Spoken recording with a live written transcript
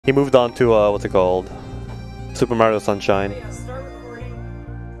He moved on to what's it called? Super Mario Sunshine.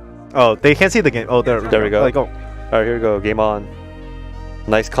 Oh, they can't see the game. Oh, there we go. Like, oh. Alright, here we go. Game on.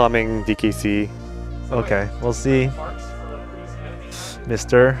 Nice calming DKC. Okay, we'll see.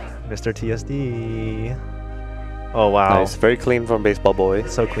 Mr. TSD. Oh wow. Nice, very clean from Baseball Boy.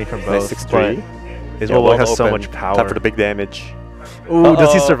 So clean from Nice both. 6-3. Baseball Boy has so much power. Time for the big damage. Ooh,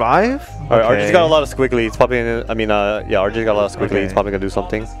 does he survive? Alright, Okay. RJ's got a lot of squiggly. It's probably gonna, yeah, RJ's got a lot of squiggly. Okay. He's probably gonna do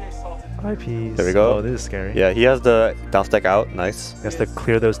something. IPs. There we go. Oh, this is scary. Yeah, he has the down stack out. Nice. He has to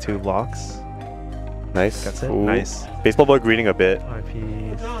clear those two blocks. Nice. That's it. Ooh. Nice. Baseball Boy greeting a bit.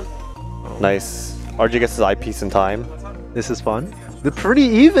 IPs. Oh. Nice. RJ gets his eyepiece in time. This is fun. They're pretty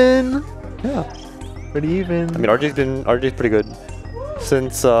even. Yeah. Pretty even. I mean, RJ's pretty good.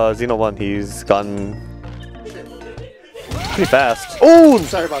 Since Xeno 1, he's gotten pretty fast. Oh!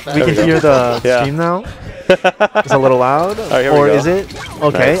 Sorry about that. We can hear the stream now. It's a little loud. Right, or is it?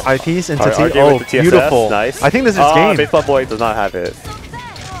 Okay, Nice. eyepiece into RJ Oh, with the TSS. beautiful. Nice. I think this is game. Baseball Boy does not have it.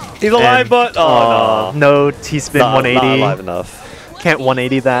 He's alive, but no. No T-spin Not 180. Not alive enough. Can't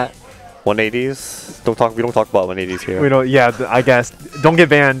 180 that. 180s? We don't talk about 180s here. We don't. Yeah, I guess. Don't get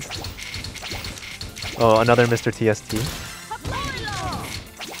banned. Oh, another Mr. TST.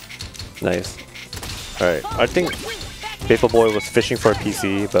 Nice. Alright, I think Baseball Boy was fishing for a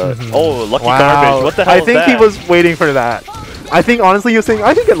PC, but oh, lucky garbage! What the hell? I think he was waiting for that. I think honestly, he was saying,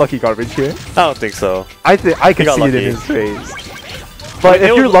 "I can get lucky garbage here." I don't think so. I can see it in his face. But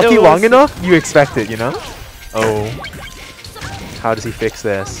if you're lucky long enough, you expect it, you know? Oh. How does he fix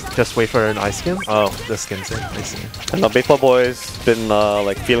this? Just wait for an ice skim? Oh, the skim's in. I see. And Baseball Boy's been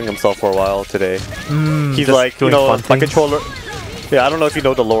like feeling himself for a while today. He's just like, doing my fun things. controller. Yeah, I don't know if you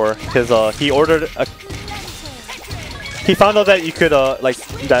know the lore. His he ordered a. He found out that you could like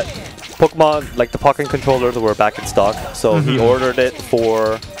that Pokemon, like the Pocket controllers were back in stock, so he ordered it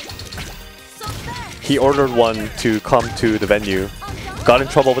for. He ordered one to come to the venue. Got in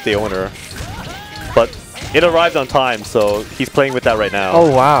trouble with the owner, but it arrived on time, so he's playing with that right now. Oh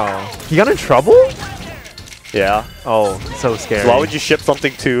wow. He got in trouble? Yeah. Oh, so scary. So why would you ship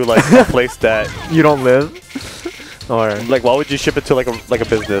something to like a place that you don't live? Or like why would you ship it to like a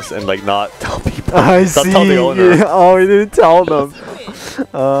business and like not tell people? I not see. tell the owner. Yeah. Oh, he didn't tell them.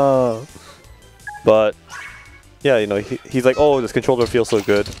 Oh. But yeah, you know, he's like, oh, this controller feels so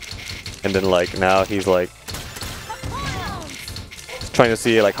good, and then like now he's like trying to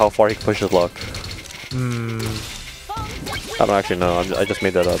see like how far he can push his luck. I don't actually know. I just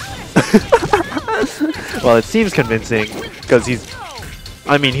made that up. Well, it seems convincing because he's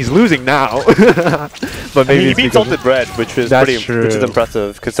losing now. But maybe he beat Salted Bread, which is which is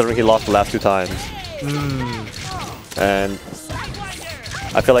impressive considering he lost the last 2 times. And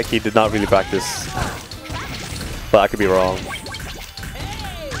I feel like he did not really practice, but I could be wrong.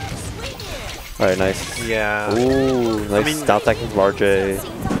 All right, nice. Yeah. Ooh, nice down attacking from RJ.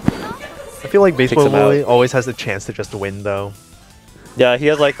 I feel like Baseball Boy always has the chance to just win, though. Yeah, he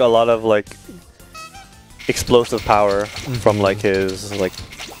has like a lot of like explosive power from like his like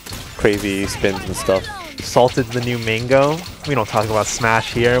crazy spins and stuff. Salted the new mango. We don't talk about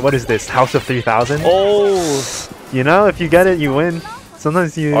Smash here. What is this? House of 3000? Oh! You know, if you get it, you win.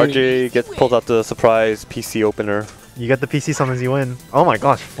 Sometimes you... RJ pulls out the surprise PC opener. You get the PC, sometimes you win. Oh my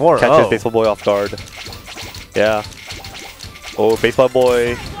gosh, 4-0. Catches Baseball Boy off guard. Yeah. Oh, Baseball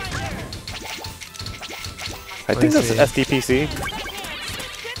Boy. I think that's SDPC.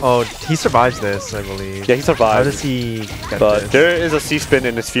 Oh, he survives this, I believe. Yeah, he survives. How does he get But this? there is a C-spin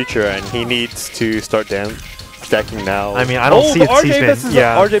in his future, and he needs to start stacking now. I mean, I don't see a C-spin.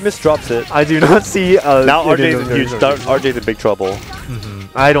 Yeah. RJ misdrops it. I do not see a... Now RJ's in big trouble.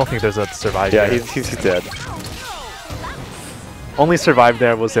 I don't think there's a survive Yeah, there. he's dead. Only survive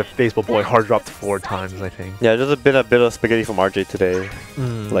there was if Baseball Boy hard dropped 4 times, I think. Yeah, there's been a bit of spaghetti from RJ today.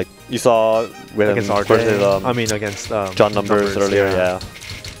 Like you saw with against him RJ. versus against John Numbers earlier. Yeah.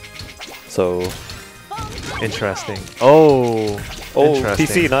 So interesting. Oh,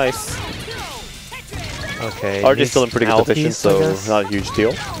 PC, nice. Okay. RJ's still in pretty good position, so not a huge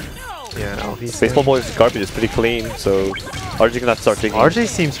deal. Yeah, Baseball Boy's garbage is pretty clean, so RJ's gonna start taking. RJ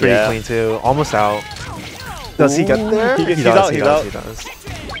seems pretty clean too, almost out. Does he get there? He's out. He does.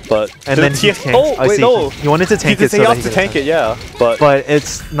 But and then he tanks. Oh wait, no. He wanted to tank it. He has to tank it, yeah. But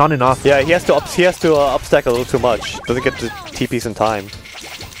it's not enough. Yeah, he has to upstack a little too much. Doesn't get the TPs in time.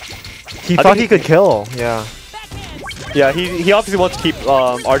 He thought he could kill. Yeah. Yeah, he obviously wants to keep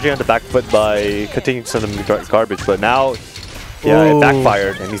RJ on the back foot by continuing to send him garbage, but now, yeah, it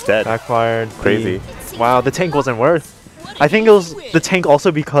backfired and he's dead. Backfired. Crazy. Wow, the tank wasn't worth. I think it was the tank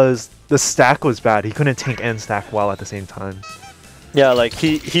also because the stack was bad. He couldn't tank and stack well at the same time. Yeah, like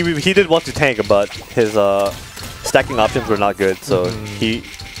he did want to tank, but his stacking options were not good, so he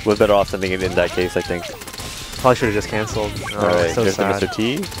was better off sending it in that case, I think. Probably should have just cancelled. Oh, Alright, so here's the sad. Mr.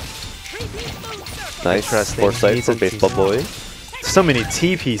 T. Nice. Interesting. Foresight from Baseball Boy. So many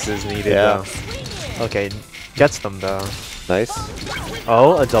T pieces needed. Yeah. Though. Okay, gets them though. Nice.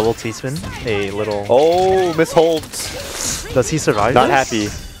 Oh, a double T-spin. A little. Oh, misholds. Does he survive? Not this? happy.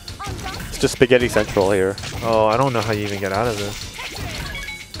 It's just Spaghetti Central here. Oh, I don't know how you even get out of this.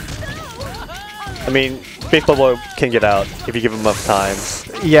 I mean, Baseball Boy can get out if you give him enough time.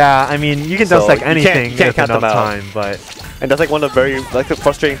 Yeah, I mean, you can So dust like you anything can't with count enough them out. time, but And that's like one of the the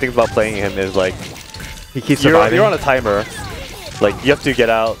frustrating things about playing him is like he keeps surviving. you're on a timer. Like you have to get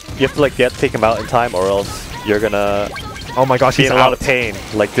out. You have to like take him out in time, or else you're gonna Oh my gosh, be he's in a lot out. of pain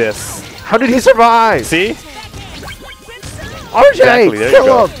like this. How did he survive? See? RJ, Exactly, there you kill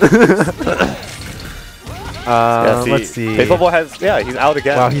go. him! Yeah, Let's see. Baseball Boy has he's out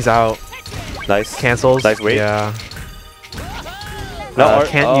again. Wow, he's out. Nice. Cancels. Nice wait. Yeah. No,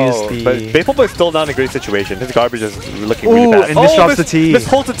 can't use the. But Baseball Boy's still not in a great situation. His garbage is looking Ooh, really bad. and misdrops the T.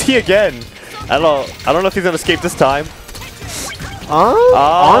 Misholds the T again. I don't know if he's gonna escape this time.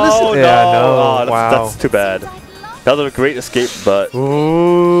 Honestly, no. yeah, no. Oh, Wow. That's too bad. That was a great escape, but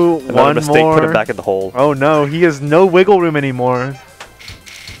Ooh, another one mistake more. put him back in the hole. Oh no, he has no wiggle room anymore.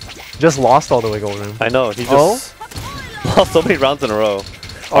 Just lost all the wiggle room. I know, he just lost so many rounds in a row.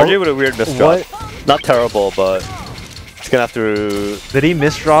 RJ with a weird misdrop. Not terrible, but he's gonna have to... Did he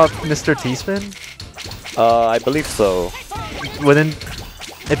misdrop Mr. T-spin? I believe so. Within,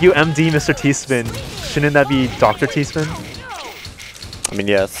 if you MD Mr. T-spin, shouldn't that be Dr. T-spin? I mean,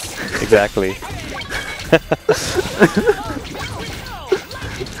 yes, exactly.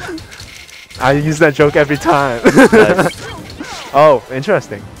 I use that joke every time. Nice. Oh,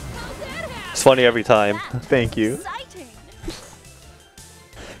 interesting. It's funny every time. Thank you.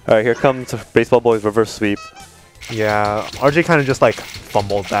 Alright, here comes Baseball Boy's reverse sweep. Yeah, RJ kind of just like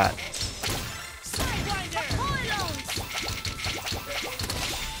fumbled that.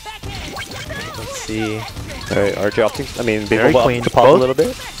 Let's see. Alright, RJ opting. I mean, Very Baseball Boy clean. opting to pause a little bit.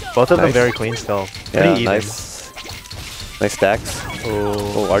 Both of them Nice. very clean still. Yeah, Pretty even. nice. Nice stacks.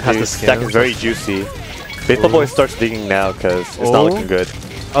 Oh, Oh, has the RJ's stack skin. is very juicy. Baseball Boy starts digging now because it's not looking good.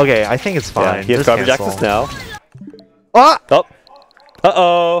 Okay, I think it's fine. Yeah, he has Just garbage cancel. access now. Ah! Oh.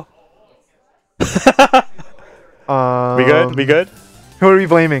 Uh-oh. We good? We good? Who are we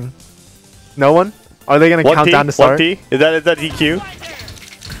blaming? No one? Are they gonna count down to start? 1P? Is that DQ?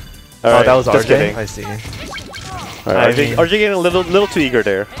 Oh, Alright, that was just RJ. kidding. I see. Alright, I mean- RJ getting a little too eager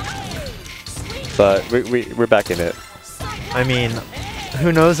there. But we're back in it. I mean,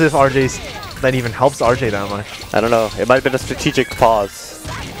 who knows if that even helps RJ that much? I don't know. It might have been a strategic pause.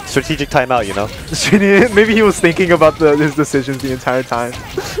 Strategic timeout, you know? Maybe he was thinking about his decisions the entire time.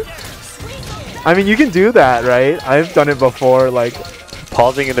 I mean, you can do that, right? I've done it before, like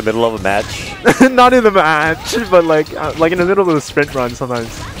Pausing in the middle of a match. not in the match, but like in the middle of the sprint run sometimes.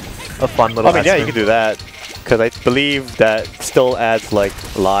 A fun little. I mean, yeah, you spin. can do that. Because I believe that still adds like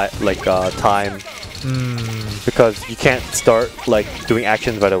time. Because you can't start like doing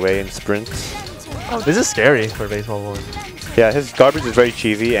actions right away in sprints. Oh, this is scary for baseball boy. Yeah, his garbage is very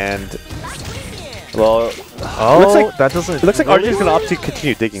cheesy and well, Oh, looks like that doesn't. it looks like RJ's gonna opt to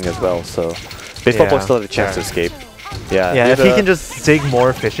continue digging as well. So baseball boy Yeah, still has a chance to fair. escape. Yeah, Yeah, if he had a- can just dig more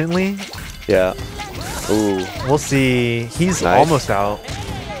efficiently, Yeah. Ooh. we'll see. He's Nice. almost out.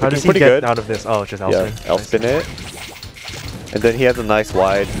 How does he pretty get good. out of this? Oh, just Yeah. L-spin. L-spin it. And then he has a nice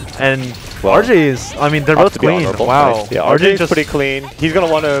wide. And Well, RJ is. I mean, they're Up both to be clean. honorable. Wow. Nice. Yeah, RJ RJ is pretty clean. He's gonna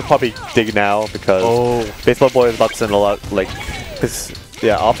want to probably dig now because Oh. baseball boy is about to send a lot. Like his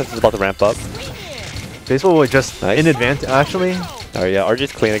offense is about to ramp up. Baseball boy just Nice. in advance. Actually, Oh yeah,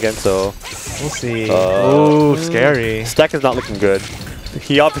 RJ's clean again. So we'll see. Uh, Ooh, scary. stack is not looking good.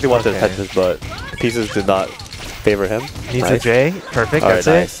 He obviously wanted Okay. Tetris, but the pieces did not favor him. Needs a Nice. J. Perfect. Alright, That's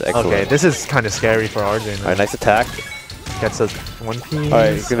nice. it. Excellent. Okay, this is kind of scary for RJ. Now. Alright, nice attack. Gets a 1 piece.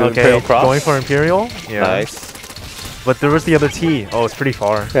 Alright, he's gonna okay, Imperial cross. going for Imperial. Yeah. Nice. But there was the other T. Oh, it's pretty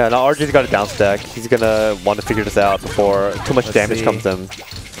far. Yeah, now RJ's got a down stack. He's gonna want to figure this out before too much Let's damage see. comes in.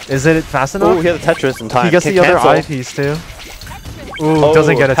 Is it fast enough? Oh, he has a Tetris in time. He gets Can't the other cancel. eye piece too. Ooh, Oh,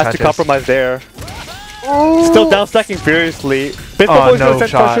 doesn't get a has Tetris. to compromise there. Ooh. Still down stacking furiously. Baseball boy's no gonna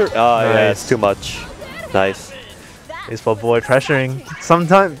send shot. pressure. Oh yeah, Nice. it's too much. Nice. Baseball boy pressuring.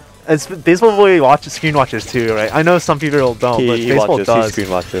 Sometimes it's baseball boy screen watches too, right? I know some people don't, but He baseball watches. He does. screen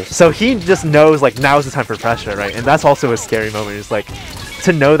watches. So he just knows like now is the time for pressure, right? And that's also a scary moment. It's like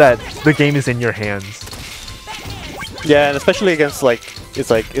to know that the game is in your hands. Yeah, and especially against like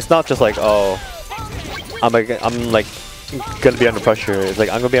it's not just like oh, I'm like gonna be under pressure. It's like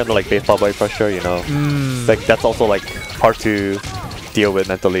I'm gonna be under like baseball boy pressure, you know. Like that's also like hard to deal with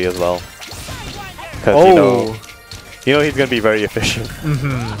mentally as well. Because you know he's gonna be very efficient.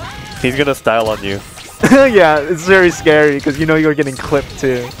 He's gonna style on you. Yeah, it's very scary because you know you're getting clipped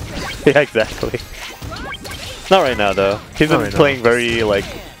too. Yeah, exactly. Not right now though. He's been playing very like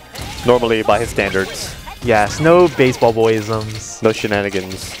normally by his standards. Yes, no baseball boyisms. No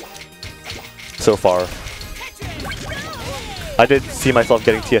shenanigans. So far. I did see myself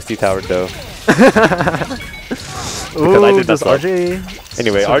getting TST towered though. Ooh, I did does RJ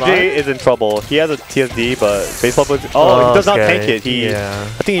anyway, survive? RJ is in trouble. He has a TSD, but baseball boy. Oh, he does not tank it.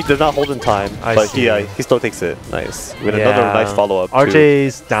 I think he does not hold in time, but he still takes it. Nice. With another nice follow up.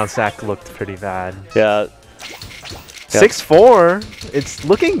 RJ's down stack looked pretty bad. Yeah. 6-4. It's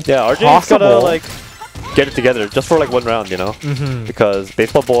looking RJ's gotta like get it together just for like one round, you know, because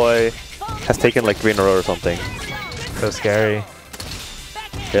baseball boy has taken like 3 in a row or something. So scary.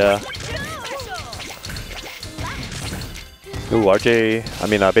 Yeah. Ooh, RJ. I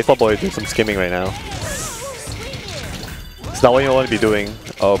mean, baseball boy is doing some skimming right now. It's not what you want to be doing.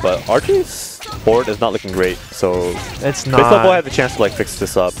 Oh, but RJ's board is not looking great. So it's not. Baseball boy had the chance to like fix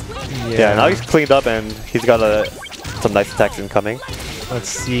this up. Yeah. Now he's cleaned up and he's got some nice attacks incoming. Let's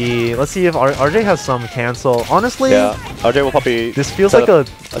see. Let's see if RJ has some cancel. Honestly, RJ will probably. This feels like a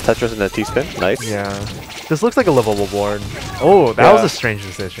Tetris and a T-spin. Nice. Yeah. This looks like a livable board. Oh, that was a strange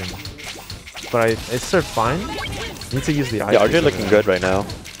decision. But it's sort of fine. Need to use the eye. Yeah, RJ looking good right now.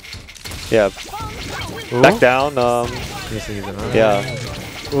 Yeah. Ooh. Back down. Needs to use it. Yeah.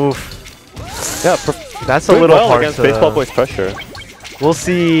 Oof. Yeah. That's a little hard against to. baseball boy's pressure. We'll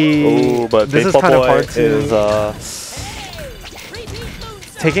see. Ooh, but this baseball is kind boy of hard to. Is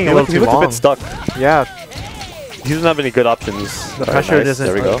taking a little too long. He looks a bit stuck. Yeah. He doesn't have any good options. The pressure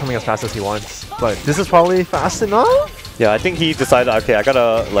isn't coming as fast as he wants. But this is probably fast enough. Yeah, I think he decided, okay, I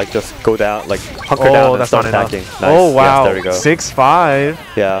gotta like just go down, like hunker down and start attacking. Nice. Oh wow, yes, there we go. 6-5.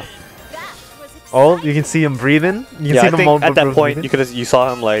 Yeah. Oh, you can see him breathing. You can see I think at that point you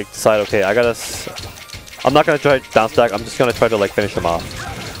saw him like decide, okay, I'm not gonna try down stack. I'm just gonna try to like finish him off,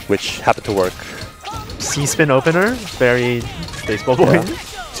 which happened to work. C-spin opener, very baseball boy.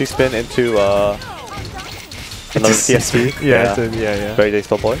 C-spin into another TSP. Yeah. Very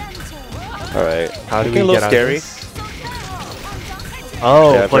baseball boy. All right. How do we get a little scary?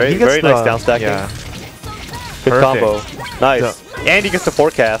 Oh, yeah, but very nice down stacking. Yeah. Good combo. Nice. And he gets to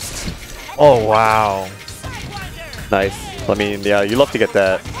forecast. Oh wow. Nice. I mean, yeah, you love to get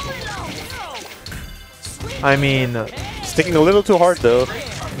that. I mean, sticking a little too hard though.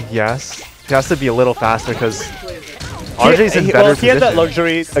 Yes. He has to be a little faster because RJ's in better position. He had that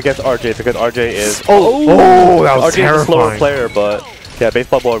luxury against RJ because RJ is. That was RJ terrifying. is a slower player, but yeah,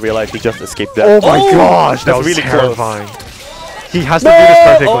 baseball boy realized he just escaped that. Oh my gosh, that was really terrifying. close. He has to do this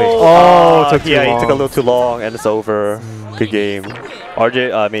perfectly. It took too long. He took a little too long, and it's over. Good game.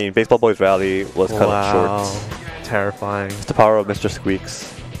 Baseball boy's rally was kind of short. Terrifying. It's the power of Mr.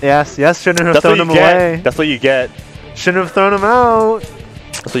 Squeaks. Yes, shouldn't have thrown him away. That's what you get. Shouldn't have thrown him out.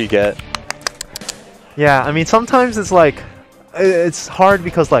 That's what you get. Yeah, I mean, sometimes it's like, it's hard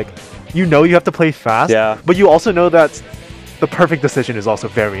because like, you know you have to play fast. Yeah. But you also know that the perfect decision is also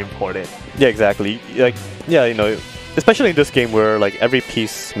very important. Yeah, exactly. Like, yeah, you know, especially in this game where like every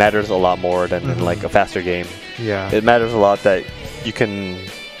piece matters a lot more than in like a faster game. Yeah. It matters a lot that you can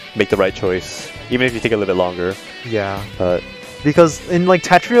make the right choice, even if you take a little bit longer. Yeah. But because in like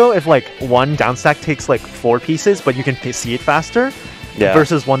Tetrio, if like one down stack takes like 4 pieces, but you can see it faster,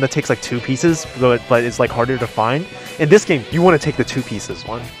 versus one that takes like 2 pieces, but it's like harder to find. In this game, you want to take the 2 pieces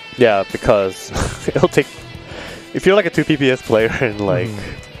one. Yeah, because it'll take. If you're like a 2 PPS player in like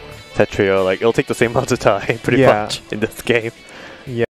Tetrio, like it'll take the same amount of time pretty much in this game. Yeah.